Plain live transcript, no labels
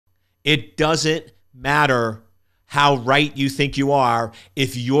It doesn't matter how right you think you are.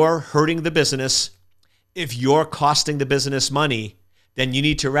 If you're hurting the business, if you're costing the business money, then you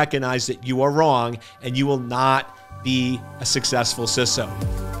need to recognize that you are wrong and you will not be a successful CISO.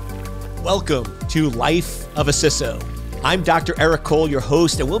 Welcome to Life of a CISO. I'm Dr. Eric Cole, your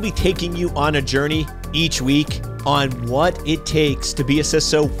host, and we'll be taking you on a journey each week on what it takes to be a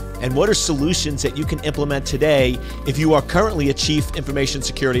CISO and what are solutions that you can implement today if you are currently a Chief Information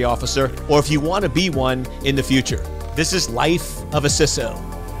Security Officer or if you want to be one in the future. This is Life of a CISO.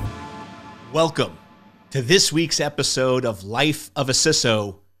 Welcome to this week's episode of Life of a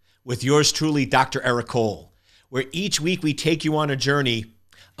CISO with yours truly, Dr. Eric Cole, where each week we take you on a journey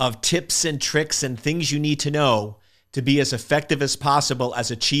of tips and tricks and things you need to know to be as effective as possible as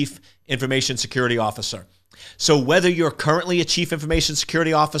a Chief Information Security Officer. So whether you're currently a Chief Information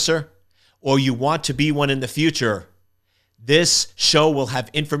Security Officer or you want to be one in the future, this show will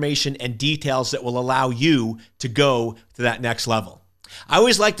have information and details that will allow you to go to that next level. I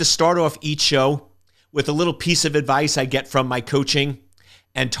always like to start off each show with a little piece of advice I get from my coaching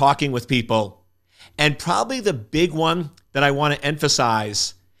and talking with people. And probably the big one that I want to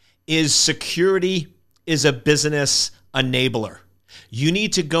emphasize is security is a business enabler. You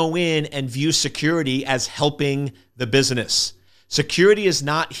need to go in and view security as helping the business. Security is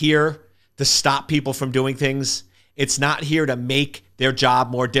not here to stop people from doing things. It's not here to make their job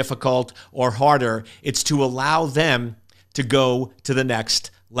more difficult or harder. It's to allow them to go to the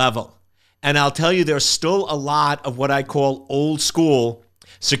next level. And I'll tell you, there's still a lot of what I call old school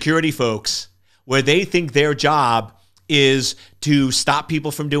security folks where they think their job is to stop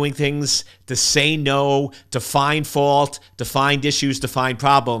people from doing things, to say no, to find fault, to find issues, to find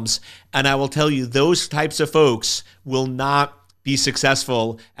problems. And I will tell you, those types of folks will not be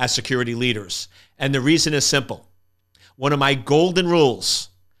successful as security leaders. And the reason is simple. One of my golden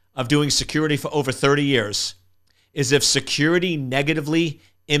rules of doing security for over 30 years is if security negatively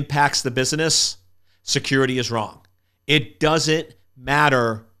impacts the business, security is wrong. It doesn't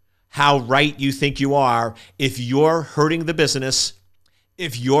matter how right you think you are. If you're hurting the business,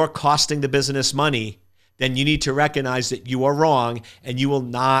 if you're costing the business money, then you need to recognize that you are wrong and you will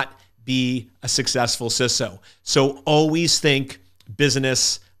not be a successful CISO. So always think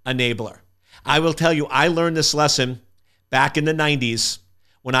business enabler. I will tell you, I learned this lesson back in the 90s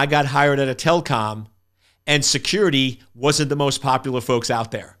when I got hired at a telecom, and security wasn't the most popular folks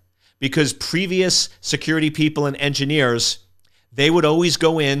out there because previous security people and engineers, they would always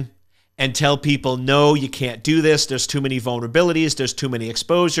go in and tell people, no, you can't do this. There's too many vulnerabilities. There's too many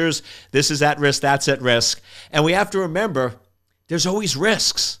exposures. This is at risk. That's at risk. And we have to remember, there's always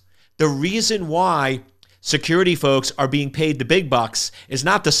risks. The reason why security folks are being paid the big bucks is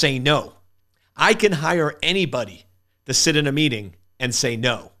not to say no. I can hire anybody to sit in a meeting and say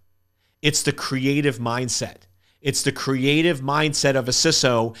no. It's the creative mindset. It's the creative mindset of a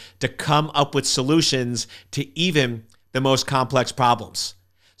CISO to come up with solutions to even the most complex problems.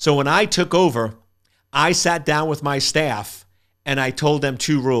 So when I took over, I sat down with my staff and I told them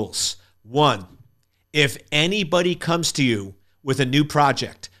two rules. One, if anybody comes to you with a new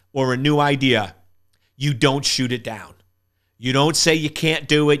project or a new idea, you don't shoot it down. You don't say you can't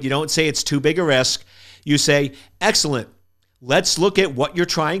do it. You don't say it's too big a risk. You say, excellent, let's look at what you're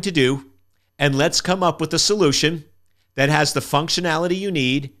trying to do and let's come up with a solution that has the functionality you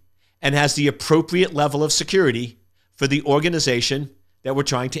need and has the appropriate level of security for the organization that we're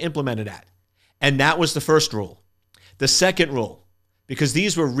trying to implement it at. And that was the first rule. The second rule, because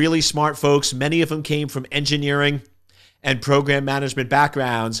these were really smart folks, many of them came from engineering and program management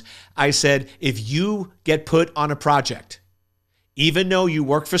backgrounds, I said, if you get put on a project, even though you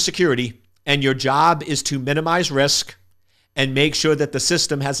work for security and your job is to minimize risk and make sure that the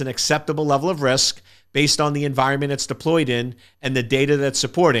system has an acceptable level of risk based on the environment it's deployed in and the data that's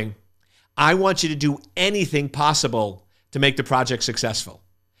supporting, I want you to do anything possible to make the project successful.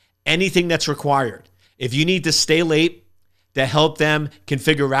 Anything that's required. If you need to stay late to help them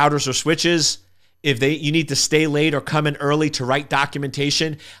configure routers or switches, if you need to stay late or come in early to write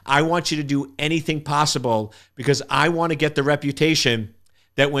documentation, I want you to do anything possible because I want to get the reputation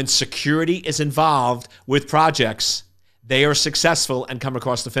that when security is involved with projects, they are successful and come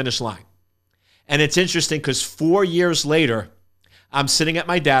across the finish line. And it's interesting because 4 years later, I'm sitting at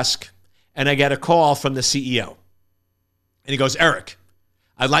my desk and I get a call from the CEO. And he goes, Eric,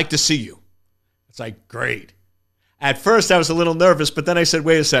 I'd like to see you. It's like, great. At first, I was a little nervous, but then I said,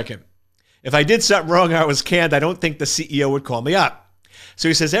 wait a second. If I did something wrong, I was canned, I don't think the CEO would call me up. So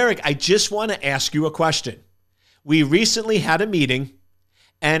he says, Eric, I just want to ask you a question. We recently had a meeting,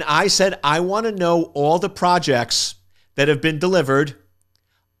 and I said, I want to know all the projects that have been delivered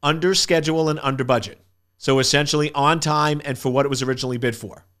under schedule and under budget. So essentially on time and for what it was originally bid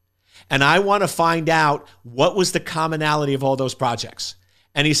for. And I want to find out what was the commonality of all those projects.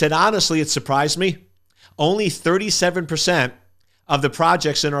 And he said, honestly, it surprised me. Only 37% of the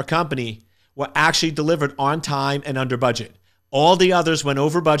projects in our company were actually delivered on time and under budget. All the others went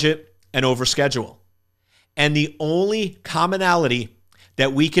over budget and over schedule. And the only commonality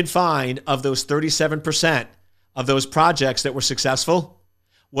that we can find of those 37% of those projects that were successful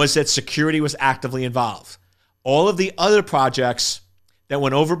was that security was actively involved. All of the other projects that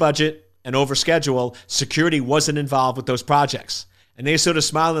went over budget and over schedule, security wasn't involved with those projects. And they sort of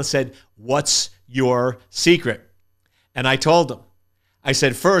smiled and said, what's your secret? And I told them, I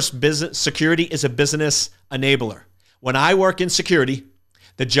said, first, business security is a business enabler. When I work in security,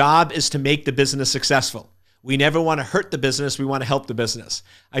 the job is to make the business successful. We never want to hurt the business. We want to help the business.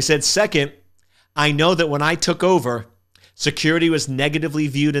 I said, second, I know that when I took over, security was negatively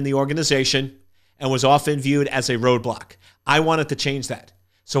viewed in the organization and was often viewed as a roadblock. I wanted to change that.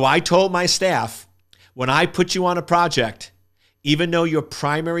 So I told my staff, when I put you on a project, even though your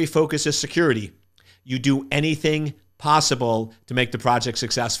primary focus is security, you do anything possible to make the project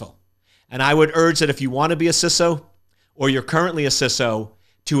successful. And I would urge that if you want to be a CISO or you're currently a CISO,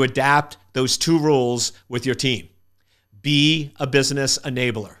 to adapt those two rules with your team. Be a business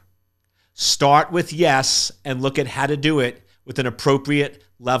enabler. Start with yes and look at how to do it with an appropriate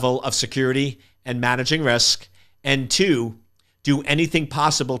level of security and managing risk. And two, do anything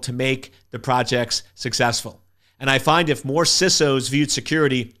possible to make the projects successful. And I find if more CISOs viewed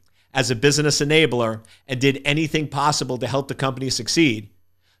security as a business enabler and did anything possible to help the company succeed,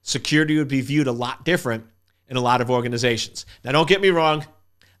 security would be viewed a lot different in a lot of organizations. Now, don't get me wrong.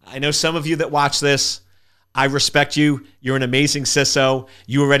 I know some of you that watch this, I respect you. You're an amazing CISO.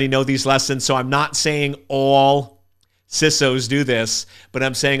 You already know these lessons. So I'm not saying all CISOs do this, but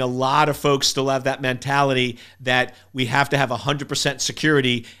I'm saying a lot of folks still have that mentality that we have to have 100%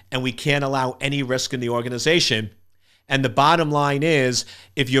 security and we can't allow any risk in the organization. And the bottom line is,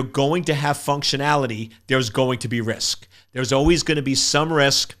 if you're going to have functionality, there's going to be risk. There's always going to be some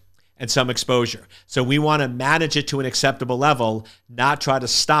risk and some exposure. So we want to manage it to an acceptable level, not try to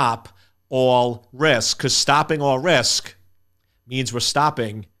stop all risk, because stopping all risk means we're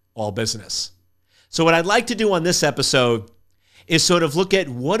stopping all business. So what I'd like to do on this episode is sort of look at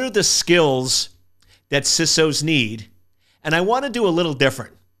what are the skills that CISOs need. And I want to do a little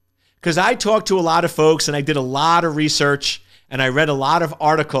different, because I talked to a lot of folks and I did a lot of research and I read a lot of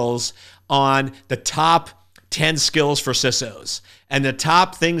articles on the top 10 skills for CISOs and the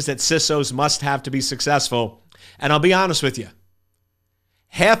top things that CISOs must have to be successful. And I'll be honest with you,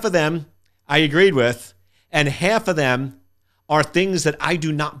 half of them I agreed with, and half of them are things that I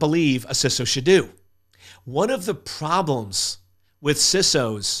do not believe a CISO should do. One of the problems with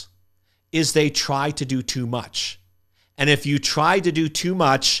CISOs is they try to do too much. And if you try to do too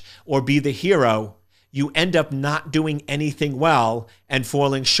much or be the hero, you end up not doing anything well and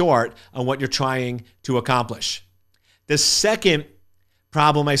falling short on what you're trying to accomplish. The second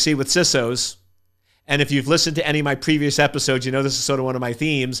problem I see with CISOs, and if you've listened to any of my previous episodes, you know this is sort of one of my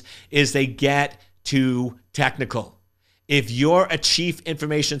themes, is they get too technical. If you're a chief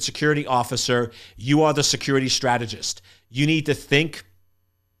information security officer, you are the security strategist. You need to think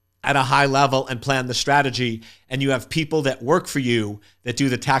at a high level and plan the strategy, and you have people that work for you that do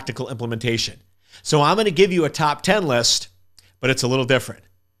the tactical implementation. So I'm going to give you a top 10 list, but it's a little different.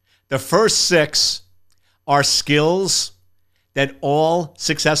 The first 6 are skills that all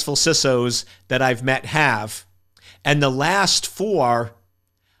successful CISOs that I've met have. And the last 4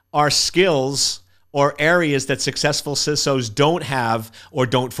 are skills or areas that successful CISOs don't have or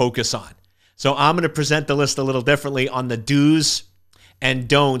don't focus on. So I'm going to present the list a little differently on the do's and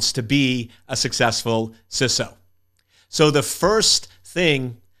don'ts to be a successful CISO. So the first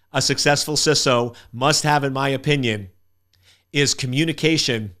thing a successful CISO must have, in my opinion, is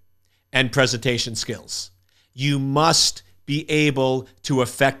communication and presentation skills. You must be able to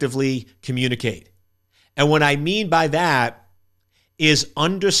effectively communicate. And what I mean by that is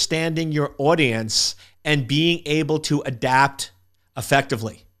understanding your audience and being able to adapt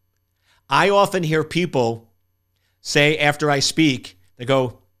effectively. I often hear people say after I speak, they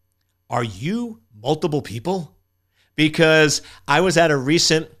go, "Are you multiple people?" Because I was at a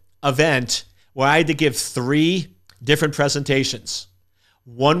recent event where I had to give 3 different presentations.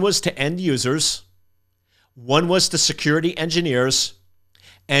 One was to end users, one was to security engineers,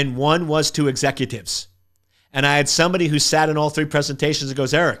 and one was to executives. And I had somebody who sat in all 3 presentations and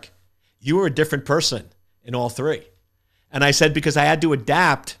goes, "Eric, you were a different person in all 3. And I said, because I had to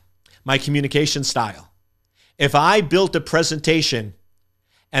adapt my communication style. If I built a presentation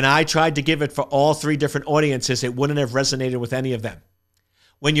and I tried to give it for all three different audiences, it wouldn't have resonated with any of them.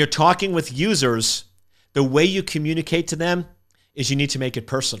 When you're talking with users, the way you communicate to them is you need to make it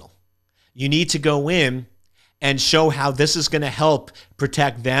personal. You need to go in and show how this is going to help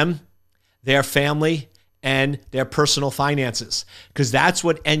protect them, their family, and their personal finances, because that's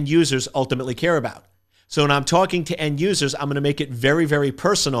what end users ultimately care about. So when I'm talking to end users, I'm going to make it very, very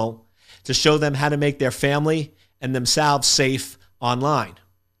personal to show them how to make their family and themselves safe online.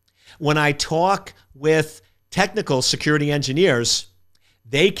 When I talk with technical security engineers,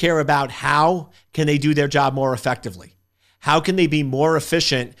 they care about how can they do their job more effectively. How can they be more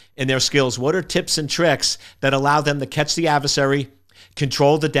efficient in their skills? What are tips and tricks that allow them to catch the adversary,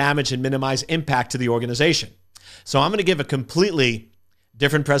 control the damage, and minimize impact to the organization? So I'm going to give a completely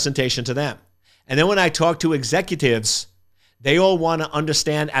different presentation to them. And then when I talk to executives, they all want to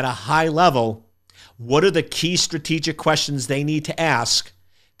understand at a high level, what are the key strategic questions they need to ask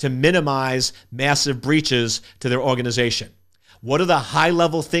to minimize massive breaches to their organization? What are the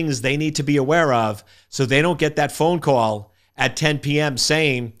high-level things they need to be aware of so they don't get that phone call at 10 p.m.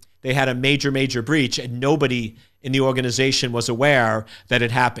 saying they had a major, major breach and nobody in the organization was aware that it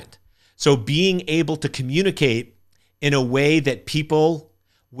happened? So being able to communicate in a way that people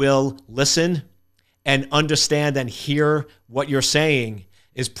will listen and understand and hear what you're saying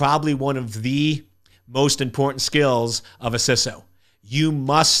is probably one of the most important skills of a CISO. You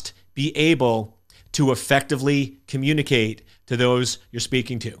must be able to effectively communicate to those you're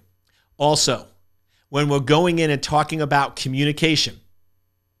speaking to. Also, when we're going in and talking about communication,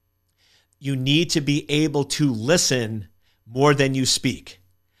 you need to be able to listen more than you speak.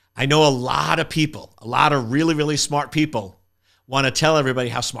 I know a lot of people, a lot of really, really smart people want to tell everybody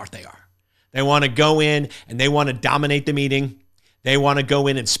how smart they are. They want to go in and they want to dominate the meeting. They want to go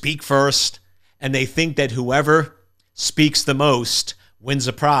in and speak first. And they think that whoever speaks the most wins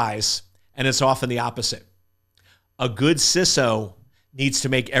a prize. And it's often the opposite. A good CISO needs to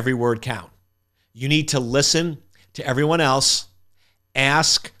make every word count. You need to listen to everyone else,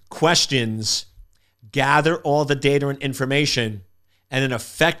 ask questions, gather all the data and information, and then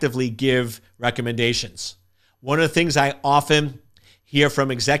effectively give recommendations. One of the things I often hear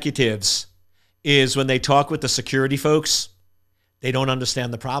from executives is when they talk with the security folks, they don't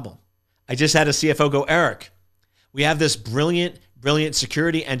understand the problem. I just had a CFO go, Eric, we have this brilliant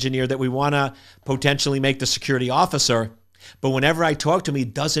security engineer that we want to potentially make the security officer, but whenever I talk to him, he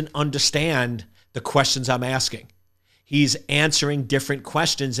doesn't understand the questions I'm asking. He's answering different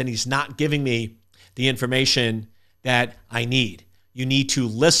questions and he's not giving me the information that I need. You need to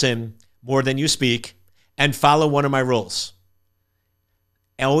listen more than you speak and follow one of my rules.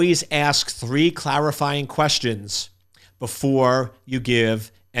 Always ask 3 clarifying questions before you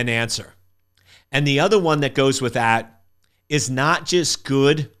give an answer. And the other one that goes with that is not just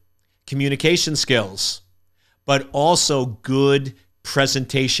good communication skills, but also good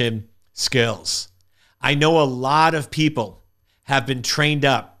presentation skills. I know a lot of people have been trained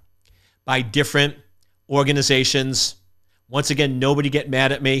up by different organizations. Once again, nobody get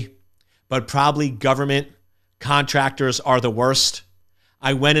mad at me, but probably government contractors are the worst.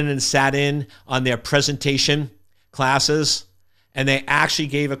 I went in and sat in on their presentation classes, and they actually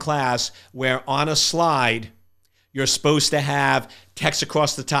gave a class where on a slide, you're supposed to have text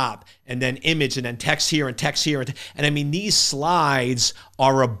across the top and then image and then text here and text here. And I mean, these slides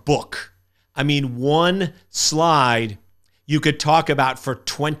are a book. I mean, one slide you could talk about for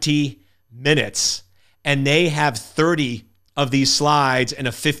 20 minutes, and they have 30 of these slides in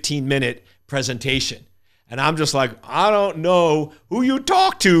a 15-minute presentation. And I'm just like, I don't know who you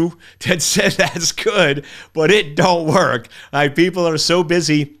talk to that said that's good, but it don't work. Like, people are so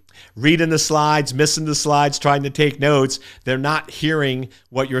busy reading the slides, missing the slides, trying to take notes. They're not hearing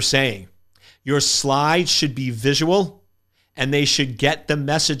what you're saying. Your slides should be visual, and they should get the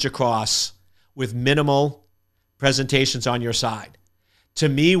message across with minimal presentations on your side. To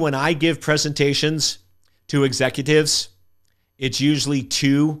me, when I give presentations to executives, it's usually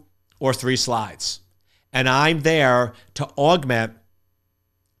 2 or 3 slides. And I'm there to augment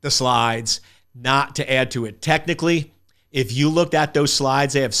the slides, not to add to it. Technically, if you looked at those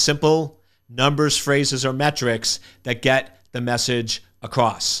slides, they have simple numbers, phrases, or metrics that get the message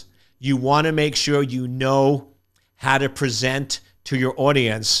across. You want to make sure you know how to present to your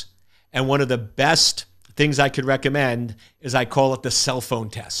audience. And one of the best things I could recommend is I call it the cell phone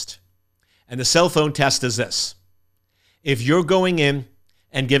test. And the cell phone test is this. If you're going in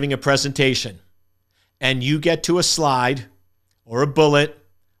and giving a presentation, and you get to a slide or a bullet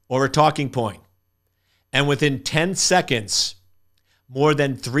or a talking point, and within 10 seconds, more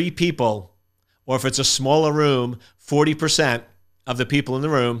than 3 people, or if it's a smaller room, 40%, of the people in the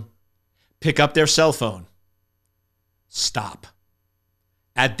room pick up their cell phone. Stop.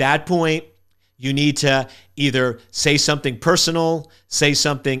 At that point, you need to either say something personal, say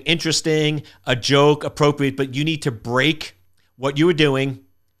something interesting, a joke, appropriate, but you need to break what you were doing,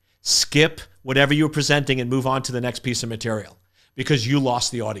 skip whatever you were presenting, and move on to the next piece of material because you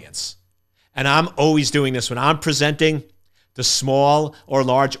lost the audience. And I'm always doing this when I'm presenting to small or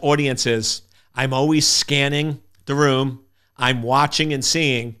large audiences. I'm always scanning the room. I'm watching and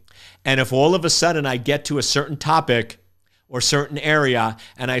seeing. And if all of a sudden I get to a certain topic or certain area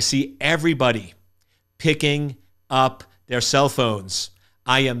and I see everybody picking up their cell phones,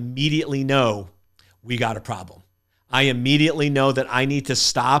 I immediately know we got a problem. I immediately know that I need to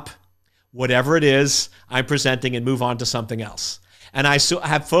stop whatever it is I'm presenting and move on to something else. And I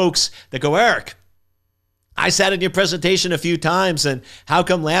have folks that go, Eric, I sat in your presentation a few times, and how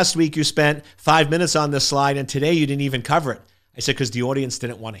come last week you spent 5 minutes on this slide and today you didn't even cover it? I said, because the audience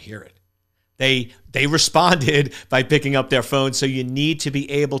didn't want to hear it. They responded by picking up their phone. So you need to be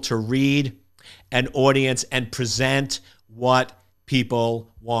able to read an audience and present what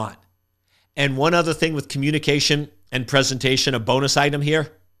people want. And one other thing with communication and presentation, a bonus item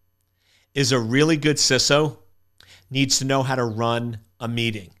here, is a really good CISO needs to know how to run a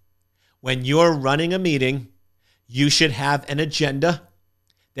meeting. When you're running a meeting, you should have an agenda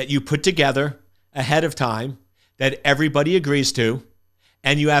that you put together ahead of time that everybody agrees to,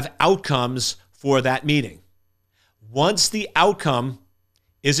 and you have outcomes for that meeting. Once the outcome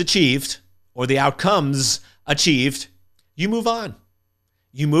is achieved, or the outcomes achieved, you move on.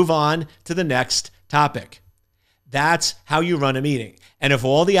 You move on to the next topic. That's how you run a meeting. And if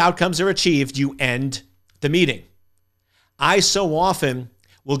all the outcomes are achieved, you end the meeting. I so often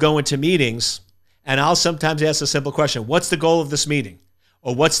will go into meetings and I'll sometimes ask a simple question. What's the goal of this meeting?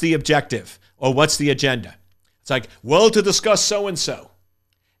 Or what's the objective? Or what's the agenda? It's like, well, to discuss so-and-so.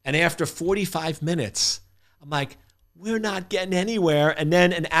 And after 45 minutes, I'm like, we're not getting anywhere. And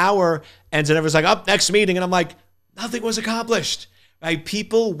then an hour ends and everyone's like, oh, next meeting. And I'm like, nothing was accomplished. Right?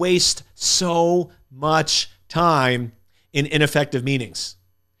 People waste so much time in ineffective meetings.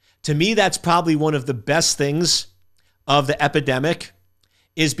 To me, that's probably one of the best things of the epidemic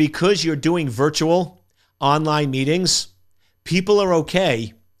is because you're doing virtual online meetings, people are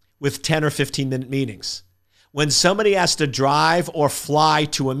okay with 10 or 15-minute meetings. When somebody has to drive or fly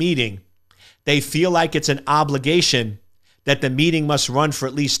to a meeting, they feel like it's an obligation that the meeting must run for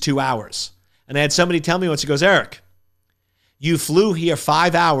at least 2 hours. And I had somebody tell me once, he goes, Eric, you flew here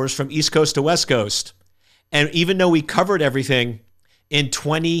 5 hours from East Coast to West Coast, and even though we covered everything in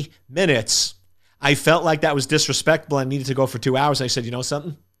 20 minutes, I felt like that was disrespectful. I needed to go for 2 hours. I said, you know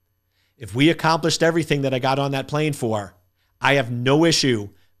something? If we accomplished everything that I got on that plane for, I have no issue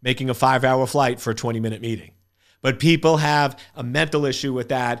making a 5-hour flight for a 20-minute meeting. But people have a mental issue with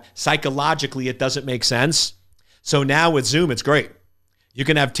that. Psychologically, it doesn't make sense. So now with Zoom, it's great. You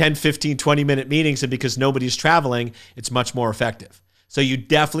can have 10, 15, 20-minute meetings, and because nobody's traveling, it's much more effective. So you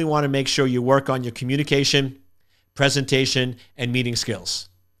definitely want to make sure you work on your communication, presentation, and meeting skills.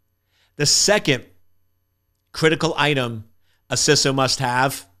 The second critical item a CISO must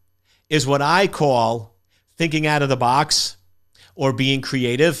have is what I call thinking out of the box or being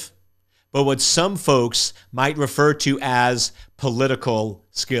creative, but what some folks might refer to as political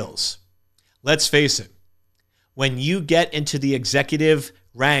skills. Let's face it, when you get into the executive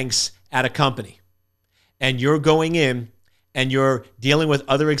ranks at a company and you're going in and you're dealing with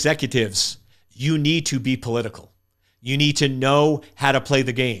other executives, you need to be political. You need to know how to play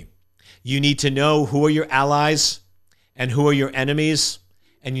the game. You need to know who are your allies and who are your enemies,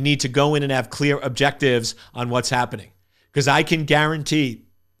 and you need to go in and have clear objectives on what's happening. Because I can guarantee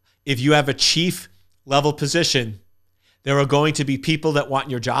if you have a chief level position, there are going to be people that want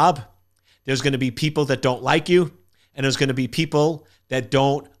your job. There's going to be people that don't like you, and there's going to be people that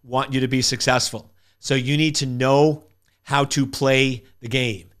don't want you to be successful. So you need to know how to play the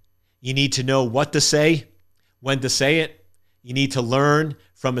game. You need to know what to say, when to say it. You need to learn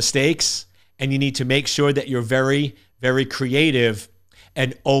from mistakes, and you need to make sure that you're very, very creative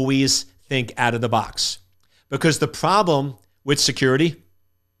and always think out of the box. Because the problem with security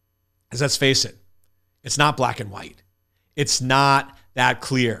is, let's face it, it's not black and white. It's not that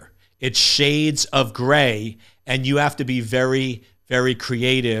clear. It's shades of gray, and you have to be very, very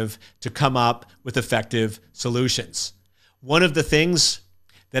creative to come up with effective solutions. One of the things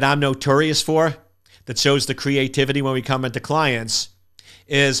that I'm notorious for that shows the creativity when we come into clients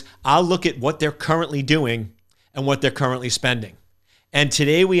is I'll look at what they're currently doing and what they're currently spending. And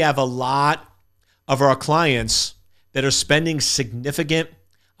today we have a lot of our clients that are spending significant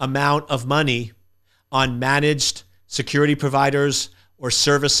amount of money on managed security providers or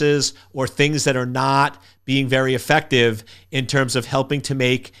services or things that are not being very effective in terms of helping to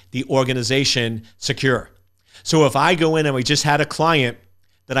make the organization secure. So if I go in, and we just had a client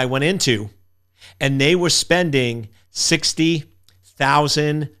that I went into, and they were spending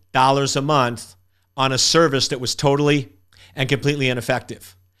 $60,000 a month on a service that was totally and completely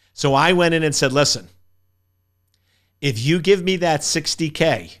ineffective. So I went in and said, listen, if you give me that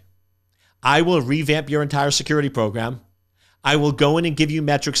 $60K, I will revamp your entire security program. I will go in and give you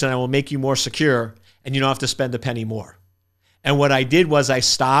metrics, and I will make you more secure, and you don't have to spend a penny more. And what I did was I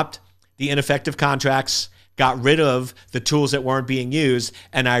stopped the ineffective contracts, got rid of the tools that weren't being used,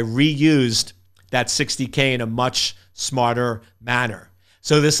 and I reused that $60K in a much smarter manner.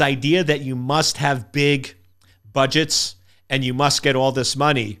 So this idea that you must have big budgets and you must get all this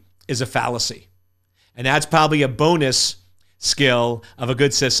money is a fallacy. And that's probably a bonus skill of a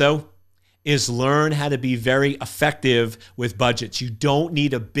good CISO, is learn how to be very effective with budgets. You don't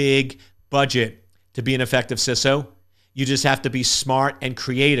need a big budget to be an effective CISO. You just have to be smart and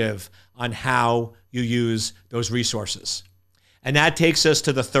creative on how you use those resources. And that takes us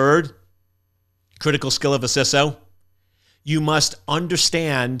to the third critical skill of a CISO. You must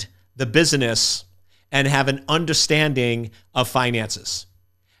understand the business and have an understanding of finances.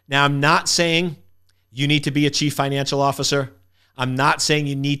 Now, I'm not saying you need to be a chief financial officer. I'm not saying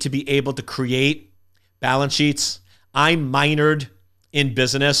you need to be able to create balance sheets. I minored in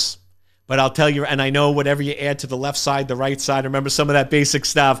business, but I'll tell you, and I know whatever you add to the left side, the right side, I remember some of that basic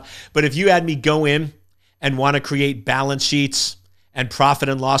stuff. But if you had me go in and want to create balance sheets and profit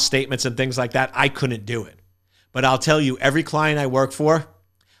and loss statements and things like that, I couldn't do it. But I'll tell you, every client I work for,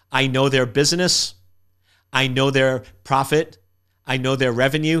 I know their business, I know their profit, I know their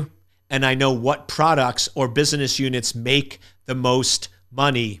revenue, and I know what products or business units make the most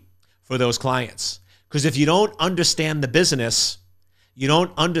money for those clients. Because if you don't understand the business, you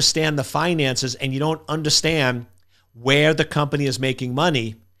don't understand the finances, and you don't understand where the company is making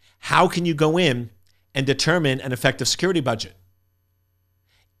money, how can you go in and determine an effective security budget?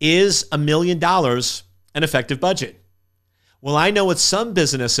 Is $1 million an effective budget? Well, I know with some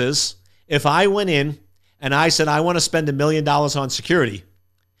businesses, if I went in and I said, I want to spend $1 million on security,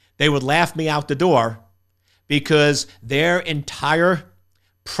 they would laugh me out the door because their entire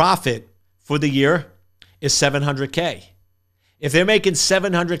profit for the year is $700K. If they're making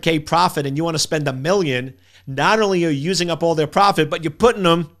 $700K profit and you want to spend $1 million, not only are you using up all their profit, but you're putting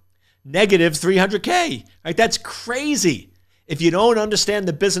them negative $300K. Right? That's crazy. If you don't understand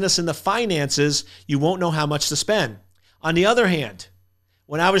the business and the finances, you won't know how much to spend. On the other hand,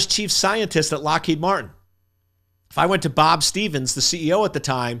 when I was chief scientist at Lockheed Martin, if I went to Bob Stevens, the CEO at the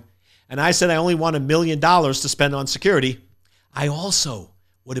time, and I said I only want $1 million to spend on security, I also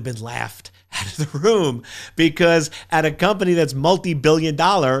would have been laughed out of the room, because at a company that's multi-billion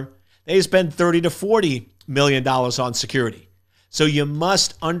dollar, they spend $30 to $40 million on security. So you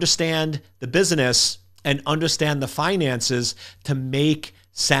must understand the business and understand the finances to make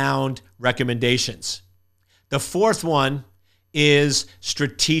sound recommendations. The fourth one is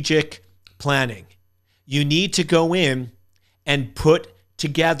strategic planning. You need to go in and put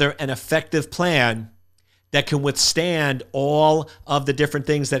together an effective plan that can withstand all of the different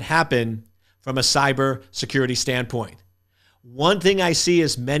things that happen from a cyber security standpoint. One thing I see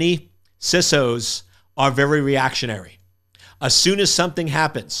is many CISOs are very reactionary. As soon as something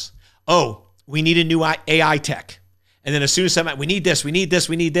happens, oh, we need a new AI tech. And then as soon as something, we need this, we need this,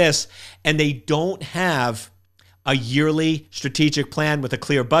 we need this. And they don't have a yearly strategic plan with a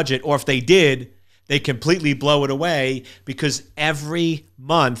clear budget. Or if they did, they completely blow it away because every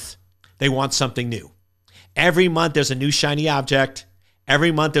month they want something new. Every month there's a new shiny object.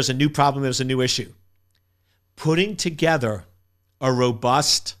 Every month there's a new problem, there's a new issue. Putting together a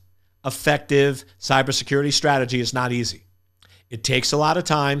robust, effective cybersecurity strategy is not easy. It takes a lot of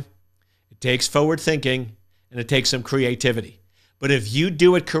time, it takes forward thinking, and it takes some creativity. But if you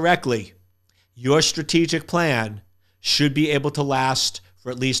do it correctly, your strategic plan should be able to last for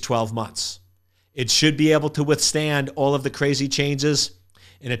at least 12 months. It should be able to withstand all of the crazy changes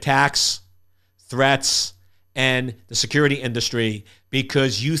in attacks, threats, and the security industry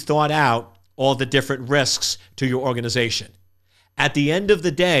because you thought out all the different risks to your organization. At the end of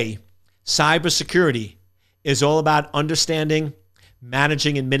the day, cybersecurity is all about understanding,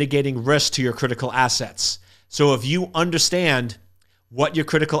 managing, and mitigating risk to your critical assets. So if you understand what your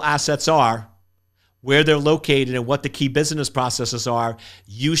critical assets are, where they're located, and what the key business processes are,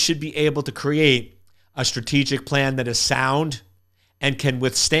 you should be able to create a strategic plan that is sound and can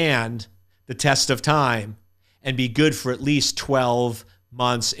withstand the test of time and be good for at least 12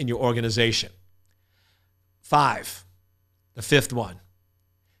 months in your organization. 5, the fifth one,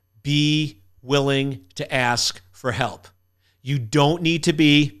 be willing to ask for help. You don't need to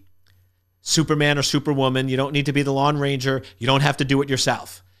be Superman or Superwoman. You don't need to be the Lone Ranger. You don't have to do it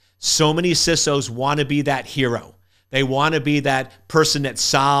yourself. So many CISOs want to be that hero. They want to be that person that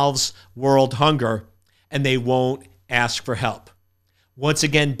solves world hunger, and they won't ask for help. Once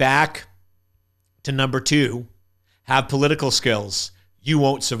again, back to number 2, have political skills. You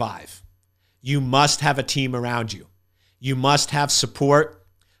won't survive. You must have a team around you. You must have support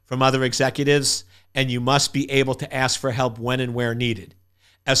from other executives, and you must be able to ask for help when and where needed.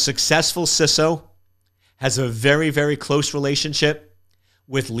 A successful CISO has a very, very close relationship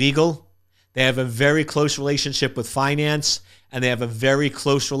with legal. They have a very close relationship with finance, and they have a very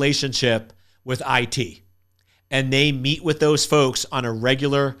close relationship with IT. And they meet with those folks on a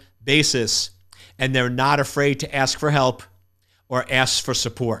regular basis, and they're not afraid to ask for help or ask for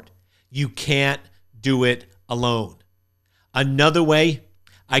support. You can't do it alone. Another way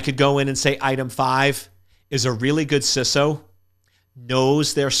I could go in and say item 5 is a really good CISO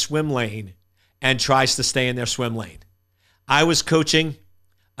knows their swim lane and tries to stay in their swim lane. I was coaching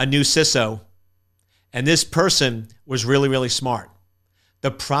a new CISO, and this person was really, really smart.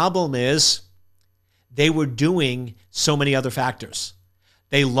 The problem is they were doing so many other factors.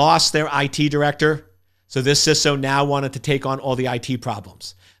 They lost their IT director, so this CISO now wanted to take on all the IT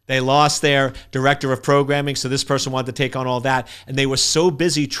problems. They lost their director of programming, so this person wanted to take on all that. And they were so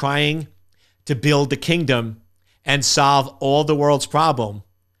busy trying to build the kingdom and solve all the world's problem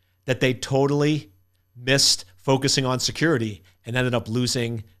that they totally missed focusing on security and ended up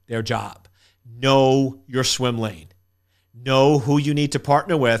losing their job. Know your swim lane. Know who you need to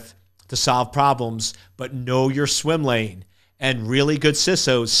partner with to solve problems, but know your swim lane. And really good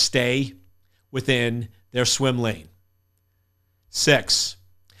CISOs stay within their swim lane. 6,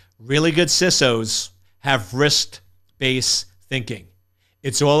 really good CISOs have risk-based thinking.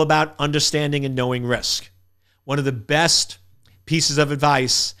 It's all about understanding and knowing risk. One of the best pieces of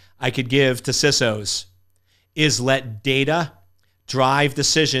advice I could give to CISOs is let data drive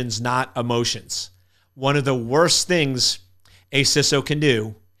decisions, not emotions. One of the worst things a CISO can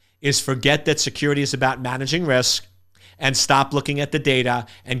do is forget that security is about managing risk and stop looking at the data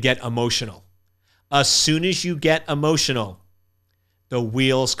and get emotional. As soon as you get emotional, the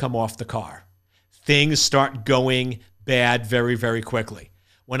wheels come off the car. Things start going bad very, very quickly.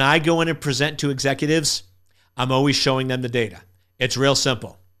 When I go in and present to executives, I'm always showing them the data. It's real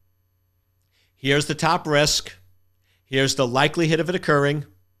simple. Here's the top risk. Here's the likelihood of it occurring,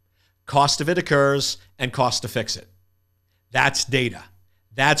 cost if it occurs, and cost to fix it. That's data.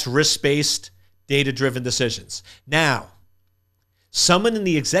 That's risk-based, data-driven decisions. Now, someone in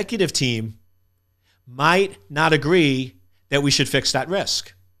the executive team might not agree that we should fix that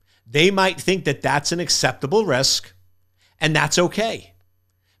risk. They might think that that's an acceptable risk, and that's okay.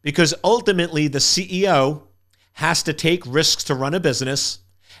 Because ultimately, the CEO has to take risks to run a business,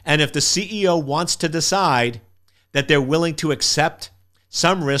 and if the CEO wants to decide that they're willing to accept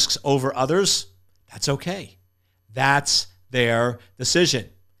some risks over others, that's okay. That's their decision.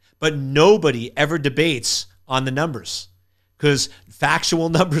 But nobody ever debates on the numbers because factual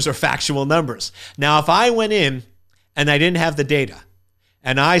numbers are factual numbers. Now, if I went in and I didn't have the data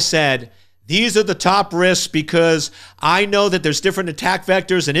and I said, these are the top risks because I know that there's different attack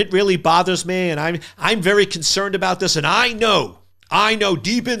vectors and it really bothers me and I'm very concerned about this and I know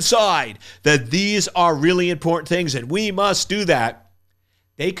deep inside that these are really important things and we must do that.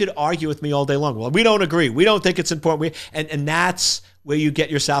 They could argue with me all day long. Well, we don't agree. We don't think it's important. And that's where you get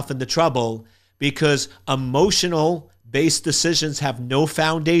yourself into trouble because emotional-based decisions have no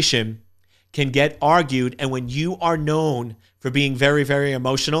foundation, can get argued. And when you are known for being very, very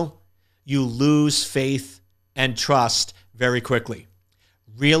emotional, you lose faith and trust very quickly.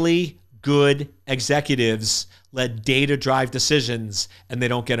 Really good executives let data drive decisions and they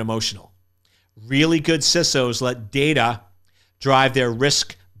don't get emotional. Really good CISOs let data drive their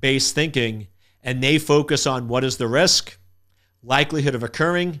risk-based thinking and they focus on what is the risk, likelihood of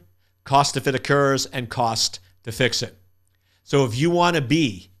occurring, cost if it occurs, and cost to fix it. So if you want to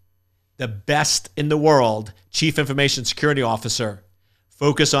be the best in the world Chief Information Security Officer,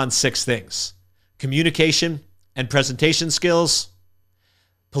 focus on 6 things: communication and presentation skills,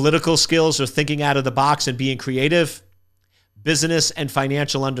 political skills or thinking out of the box and being creative, business and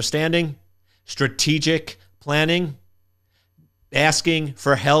financial understanding, strategic planning, asking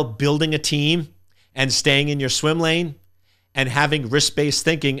for help building a team and staying in your swim lane, and having risk-based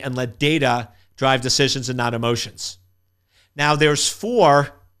thinking and let data drive decisions and not emotions. Now, there's 4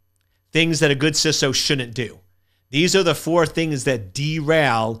 things that a good CISO shouldn't do. These are the 4 things that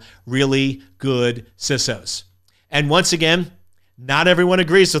derail really good CISOs. And once again, not everyone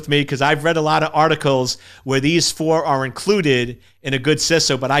agrees with me because I've read a lot of articles where these 4 are included in a good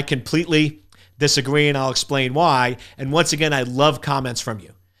CISO, but I completely disagree, and I'll explain why. And once again, I love comments from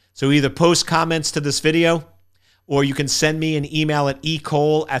you. So either post comments to this video, or you can send me an email at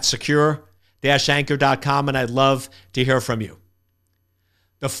ecole@secure-anchor.com, and I'd love to hear from you.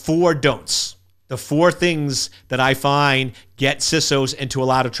 The 4 don'ts, the 4 things that I find get CISOs into a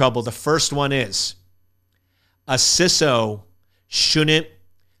lot of trouble. The first one is a CISO shouldn't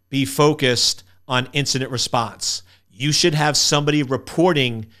be focused on incident response. You should have somebody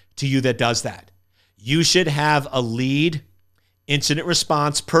reporting to you that does that. You should have a lead incident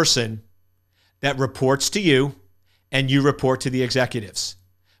response person that reports to you and you report to the executives.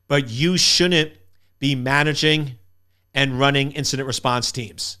 But you shouldn't be managing and running incident response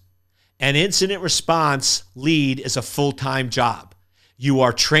teams. An incident response lead is a full-time job. You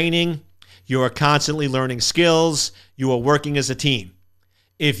are training, you are constantly learning skills, you are working as a team.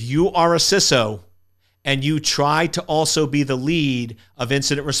 If you are a CISO and you try to also be the lead of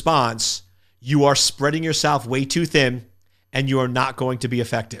incident response, you are spreading yourself way too thin and you are not going to be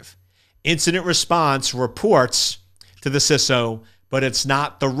effective. Incident response reports to the CISO, but it's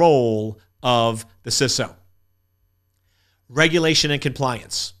not the role of the CISO. Regulation and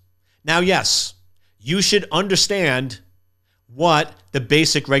compliance. Now, yes, you should understand what the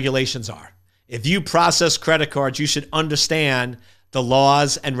basic regulations are. If you process credit cards, you should understand the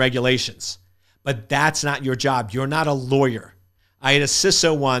laws and regulations. But that's not your job. You're not a lawyer. I had a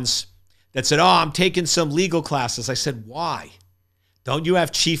CISO once that said, "Oh, I'm taking some legal classes." I said, "Why? Don't you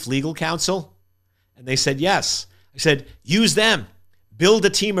have chief legal counsel?" And they said, "Yes." I said, "Use them. Build a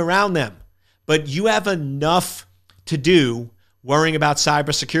team around them." But you have enough to do worrying about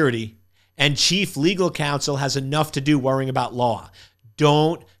cybersecurity, and chief legal counsel has enough to do worrying about law.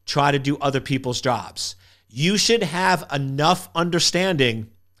 Don't try to do other people's jobs. You should have enough understanding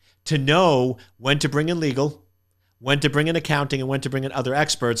to know when to bring in legal, when to bring in accounting, and when to bring in other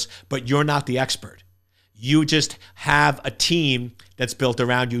experts, but you're not the expert. You just have a team that's built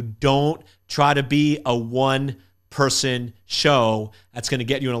around you. Don't try to be a one-person show. That's going to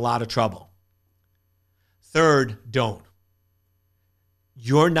get you in a lot of trouble. Third, don't.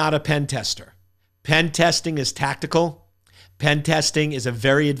 You're not a pen tester. Pen testing is tactical. Pen testing is a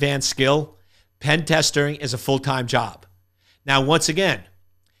very advanced skill. Pen testing is a full-time job. Now, once again,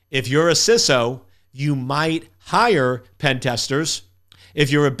 if you're a CISO, you might hire pen testers.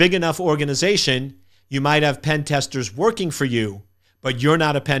 If you're a big enough organization, you might have pen testers working for you, but you're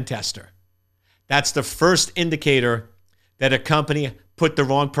not a pen tester. That's the first indicator that a company put the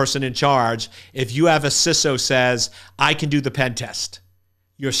wrong person in charge. If you have a CISO says, "I can do the pen test,"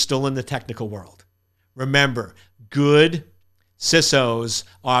 you're still in the technical world. Remember, good CISOs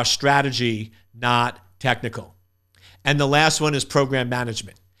are strategy, not technical. And the last one is program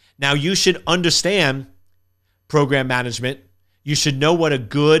management. Now, you should understand program management. You should know what a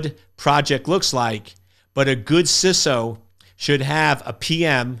good project looks like, but a good CISO should have a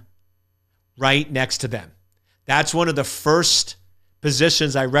PM right next to them. That's one of the first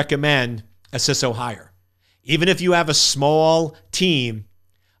positions I recommend a CISO hire. Even if you have a small team,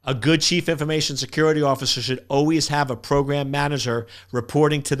 a good chief information security officer should always have a program manager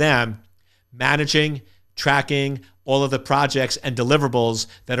reporting to them, managing, tracking all of the projects and deliverables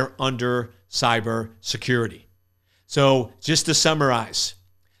that are under cyber security. So just to summarize,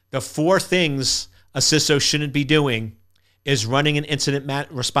 the 4 things a CISO shouldn't be doing is running an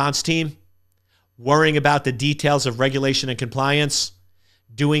incident response team, worrying about the details of regulation and compliance,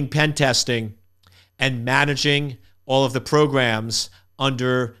 doing pen testing, and managing all of the programs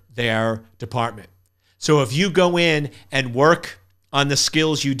under their department. So if you go in and work on the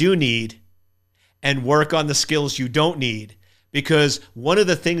skills you do need and work on the skills you don't need, because one of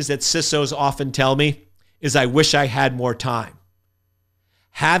the things that CISOs often tell me is, "I wish I had more time."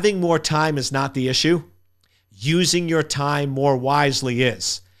 Having more time is not the issue. Using your time more wisely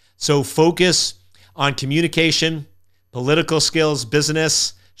is. So focus on communication, political skills,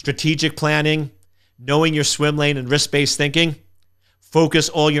 business, strategic planning, knowing your swim lane, and risk-based thinking. Focus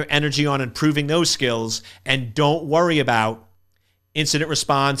all your energy on improving those skills, and don't worry about incident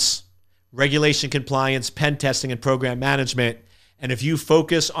response, regulation compliance, pen testing, and program management. And if you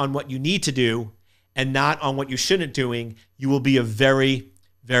focus on what you need to do and not on what you shouldn't doing, you will be a very,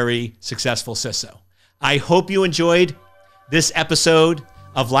 very successful CISO. I hope you enjoyed this episode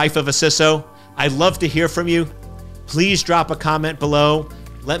of Life of a CISO. I'd love to hear from you. Please drop a comment below.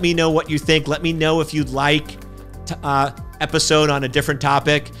 Let me know what you think. Let me know if you'd like to episode on a different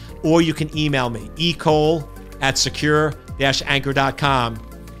topic, or you can email me, at secure-anchor.com.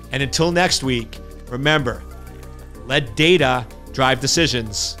 And until next week, remember, let data drive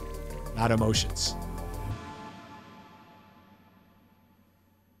decisions, not emotions.